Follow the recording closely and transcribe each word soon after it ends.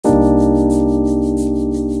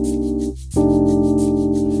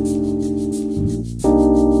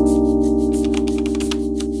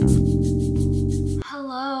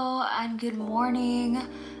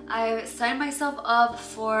I signed myself up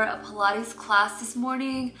for a Pilates class this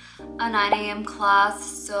morning, a 9 a.m. class,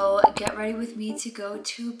 so get ready with me to go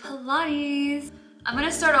to Pilates. I'm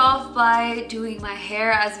gonna start off by doing my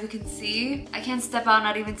hair. As we can see, I can't step out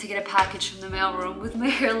not even to get a package from the mailroom with my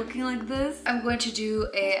hair looking like this. I'm going to do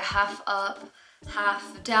a half up,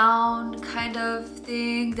 half down kind of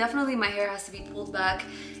thing. Definitely my hair has to be pulled back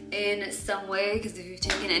in some way, because if you've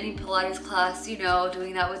taken any Pilates class, you know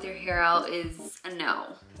doing that with your hair out is a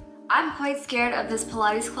no. I'm quite scared of this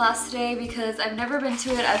Pilates class today because I've never been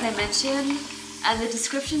to it, as I mentioned, and the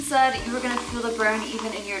description said you were gonna feel the burn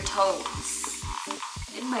even in your toes.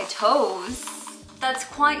 In my toes? That's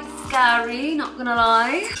quite scary, not gonna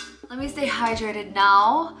lie. Let me stay hydrated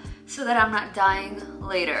now so that I'm not dying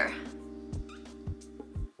later.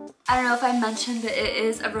 I don't know if I mentioned that it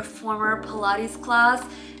is a reformer Pilates class,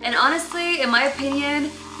 and honestly, in my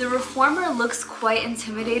opinion, the reformer looks quite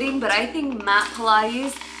intimidating, but I think mat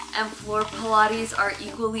Pilates and floor Pilates are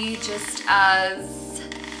equally just as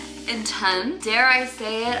intense. Dare I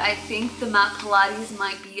say it, I think the mat Pilates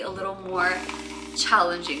might be a little more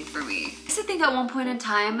challenging for me. I used to think at one point in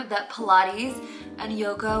time that Pilates and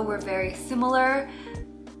yoga were very similar.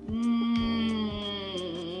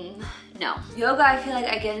 No. Yoga, I feel like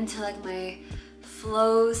I get into like my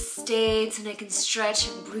flow states and I can stretch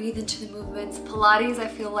and breathe into the movements. Pilates, I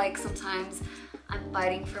feel like sometimes I'm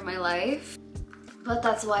fighting for my life. But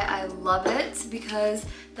that's why I love it, because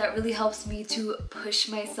that really helps me to push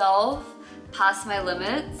myself past my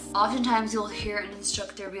limits. Oftentimes you'll hear an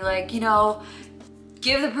instructor be like, you know,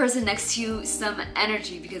 give the person next to you some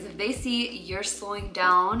energy, because if they see you're slowing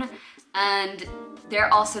down and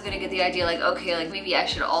they're also gonna get the idea like, okay, like maybe I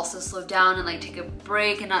should also slow down and like take a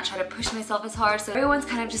break and not try to push myself as hard. So everyone's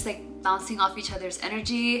kind of just like bouncing off each other's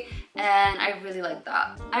energy, and I really like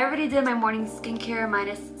that. I already did my morning skincare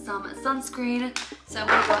minus some sunscreen, so I'm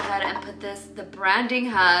gonna go ahead and put this. The branding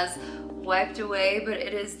has wiped away, but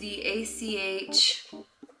it is the ACH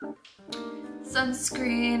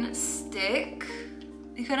sunscreen stick.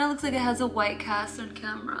 It kind of looks like it has a white cast on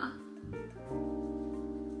camera.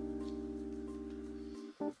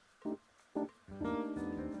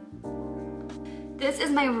 This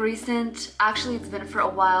is my recent, actually it's been for a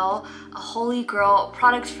while, a holy grail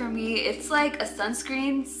product for me. It's like a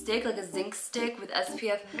sunscreen stick, like a zinc stick with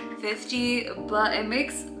SPF 50, but it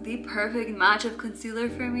makes the perfect match of concealer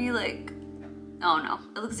for me. Like, oh no,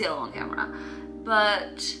 it looks yellow on camera,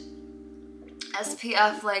 but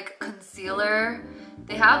SPF like concealer.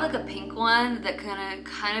 They have like a pink one that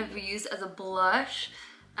kind of be used as a blush,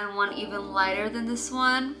 and one even lighter than this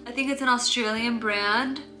one. I think it's an Australian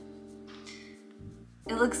brand.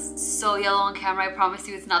 It looks so yellow on camera. I promise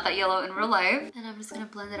you it's not that yellow in real life. And I'm just gonna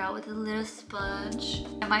blend it out with a little sponge.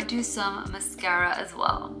 I might do some mascara as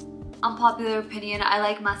well. Unpopular opinion, I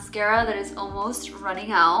like mascara that is almost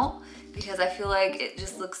running out because I feel like it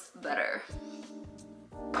just looks better.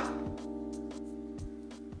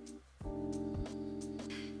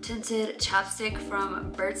 Tinted chapstick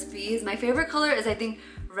from Burt's Bees. My favorite color is, I think,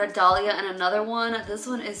 Red Dahlia, and another one. This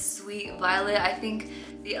one is Sweet Violet. I think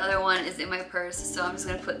the other one is in my purse, so I'm just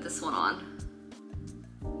gonna put this one on.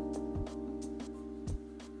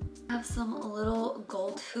 I have some little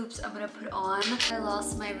gold hoops I'm gonna put on. I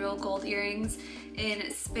lost my real gold earrings in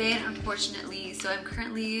Spain, unfortunately, so I'm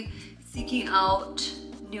currently seeking out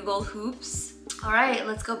new gold hoops. All right,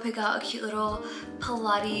 let's go pick out a cute little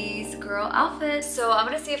Pilates girl outfit. So I'm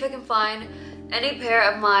gonna see if I can find any pair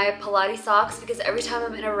of my Pilates socks, because every time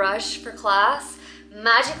I'm in a rush for class,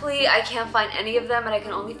 magically I can't find any of them and I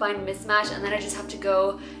can only find mismatch, and then I just have to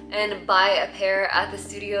go and buy a pair at the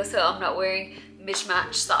studio so I'm not wearing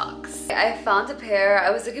mismatched socks. I found a pair. I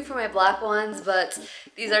was looking for my black ones, but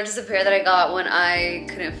these are just a pair that I got when I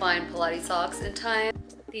couldn't find Pilates socks in time.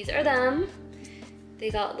 These are them. They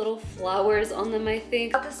got little flowers on them, I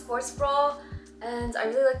think. I got the sports bra, and I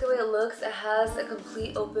really like the way it looks. It has a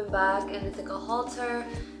complete open back, and it's like a halter,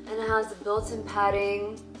 and it has built-in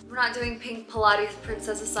padding. We're not doing pink Pilates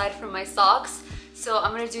princess aside from my socks, so I'm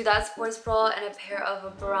gonna do that sports bra and a pair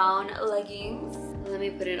of brown leggings. Let me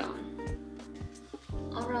put it on.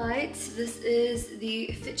 All right, this is the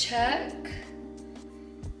fit check.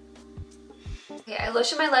 Okay, I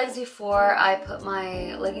lotioned my legs before I put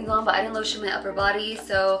my leggings on, but I didn't lotion my upper body,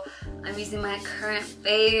 so I'm using my current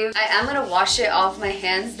fave. I am gonna wash it off my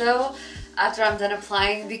hands though after I'm done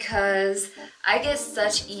applying, because I get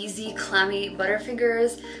such easy clammy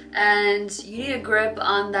butterfingers, and you need a grip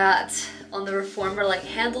on that, on the reformer like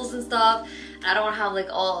handles and stuff, and I don't want to have like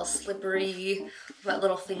all slippery wet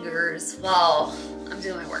little fingers while I'm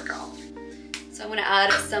doing my workout. So I'm gonna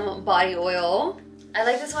add some body oil. I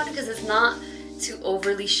like this one because it's not too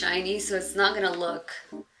overly shiny, so it's not gonna look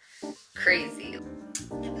crazy.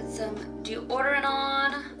 I'm gonna put some deodorant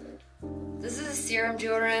on. This is a serum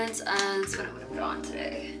deodorant, and it's what I'm gonna put on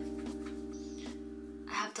today.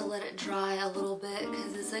 I have to let it dry a little bit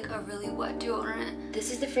because it's like a really wet deodorant.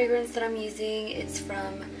 This is the fragrance that I'm using. It's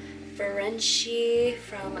from Frenchie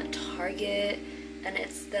from Target, and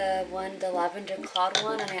it's the lavender cloud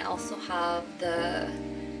one, and I also have the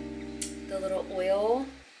little oil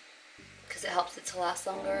because it helps it to last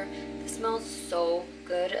longer. It smells so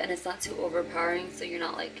good, and it's not too overpowering, so you're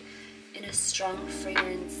not like in a strong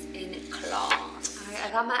fragrance in class. Alright,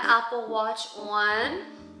 I got my Apple Watch on.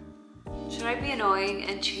 Should I be annoying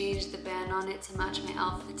and change the band on it to match my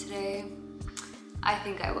outfit today? I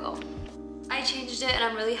think I will. I changed it and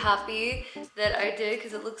I'm really happy that I did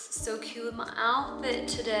because it looks so cute with my outfit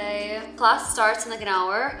today. Class starts in like an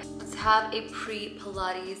hour. Let's have a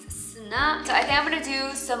pre-Pilates snack. So I think I'm gonna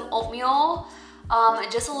do some oatmeal,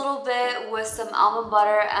 just a little bit with some almond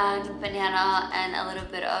butter and banana and a little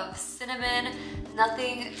bit of cinnamon.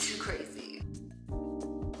 Nothing too crazy.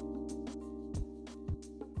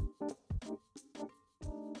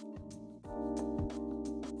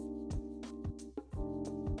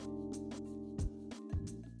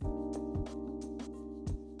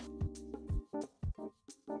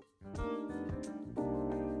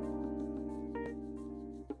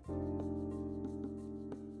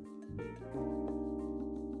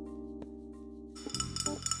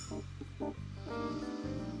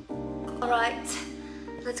 Alright,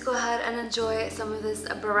 let's go ahead and enjoy some of this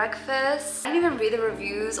breakfast. I didn't even read the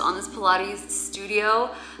reviews on this Pilates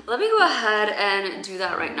studio. Let me go ahead and do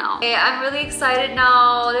that right now. Okay, I'm really excited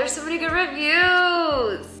now. There's so many good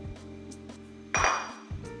reviews.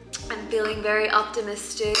 I'm feeling very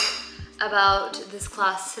optimistic about this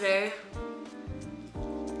class today.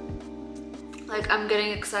 Like, I'm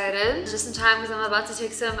getting excited just in time because I'm about to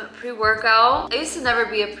take some pre-workout. I used to never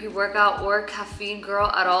be a pre-workout or caffeine girl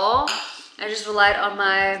at all. I just relied on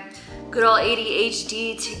my good old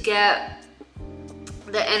ADHD to get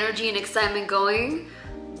the energy and excitement going.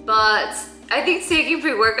 But I think taking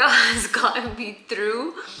pre-workout has gotten me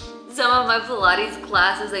through some of my Pilates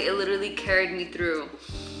classes. Like, it literally carried me through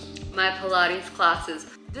my Pilates classes.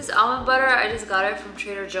 This almond butter, I just got it from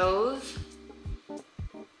Trader Joe's.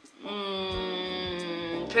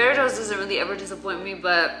 Trader Joe's doesn't really ever disappoint me,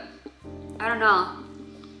 but I don't know.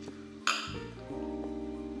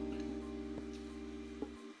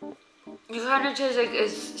 You kind of taste like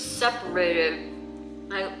it's separated,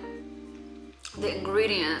 like the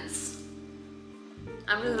ingredients.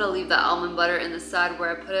 I'm just gonna leave that almond butter in the side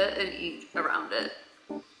where I put it and eat around it.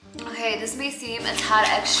 Okay, this may seem a tad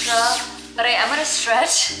extra, but I am gonna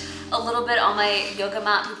stretch a little bit on my yoga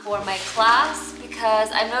mat before my class, because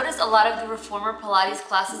I've noticed a lot of the reformer Pilates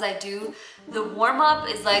classes I do, the warm-up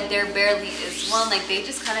is like there barely is one. Like, they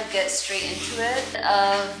just kind of get straight into it.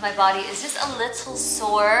 My body is just a little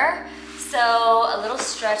sore, so a little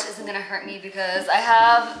stretch isn't gonna hurt me because I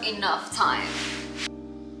have enough time.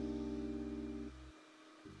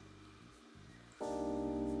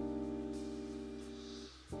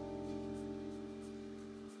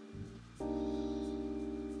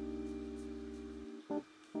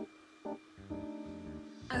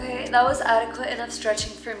 Okay, that was adequate enough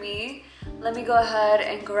stretching for me. Let me go ahead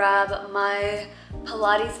and grab my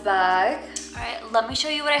Pilates bag. All right, let me show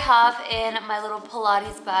you what I have in my little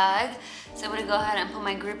Pilates bag. So I'm gonna go ahead and put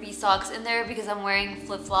my grippy socks in there because I'm wearing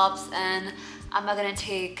flip-flops and I'm not gonna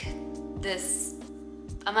take this,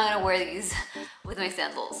 I'm not gonna wear these with my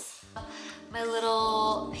sandals. My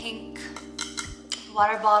little pink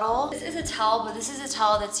water bottle. This is a towel, but this is a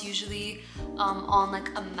towel that's usually on like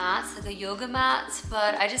a mat, like a yoga mat,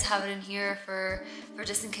 but I just have it in here for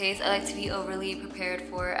just in case. I like to be overly prepared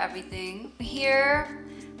for everything. Here,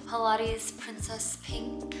 Pilates Princess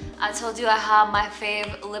Pink. I told you I have my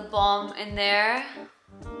fave lip balm in there.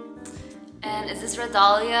 And is this Red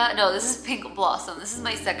Dahlia? No, this is Pink Blossom. This is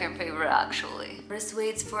my second favorite, actually. Wrist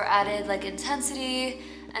weights for added like intensity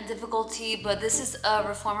and difficulty, but this is a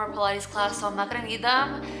reformer Pilates class, so I'm not gonna need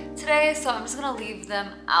them today, so I'm just gonna leave them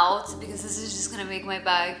out because this is just gonna make my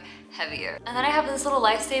bag heavier. And then I have this little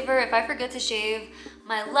lifesaver. If I forget to shave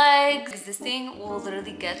my legs, this thing will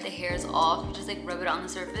literally get the hairs off. You just like rub it on the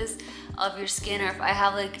surface of your skin, or if I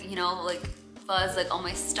have like, you know, like fuzz like on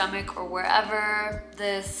my stomach or wherever,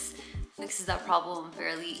 this fixes that problem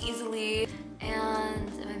fairly easily. And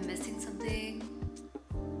am I missing something?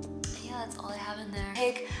 Yeah, that's all I have in there.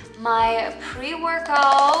 Take my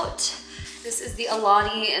pre-workout. This This is the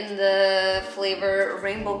Alani in the flavor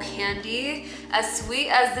Rainbow Candy. As sweet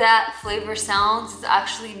as that flavor sounds, it's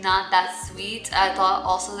actually not that sweet. I thought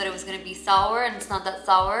also that it was gonna be sour, and it's not that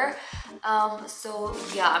sour. So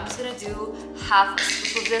yeah, I'm just gonna do half a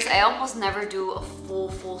scoop of this. I almost never do a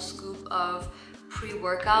full scoop of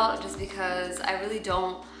pre-workout just because I'm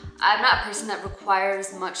not a person that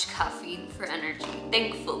requires much caffeine for energy,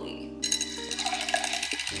 thankfully.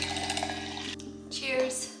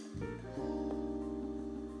 Cheers.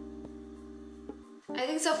 I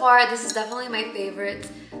think so far this is definitely my favorite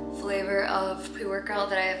flavor of pre-workout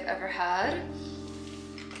that I've ever had.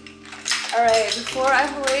 All right, before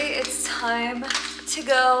I'm late, it's time to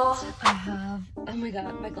go. Oh my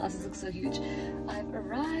God, my glasses look so huge. I've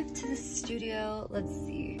arrived to the studio. Let's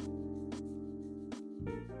see.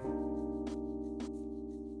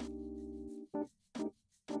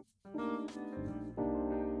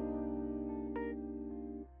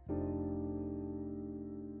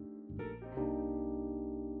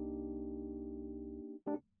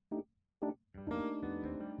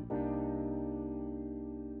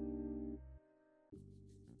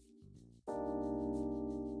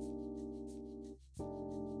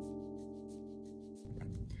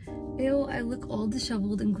 Ew, I look all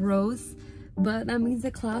disheveled and gross, but that means the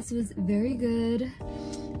class was very good.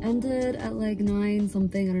 Ended at like 9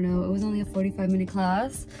 something, I don't know. It was only a 45-minute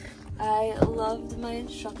class. I loved my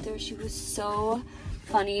instructor. She was so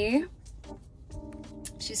funny.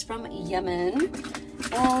 She's from Yemen.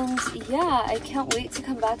 And yeah, I can't wait to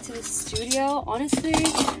come back to the studio. Honestly,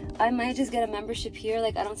 I might just get a membership here.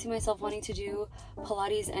 Like, I don't see myself wanting to do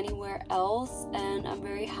Pilates anywhere else, and I'm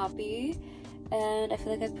very happy. And I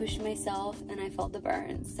feel like I pushed myself and I felt the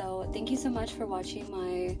burn. So thank you so much for watching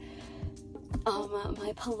my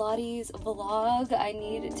my Pilates vlog. I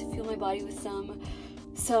need to fuel my body with some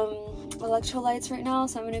electrolytes right now,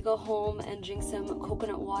 so I'm gonna go home and drink some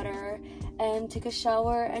coconut water and take a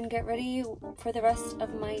shower and get ready for the rest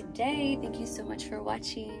of my day. Thank you so much for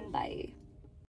watching. Bye.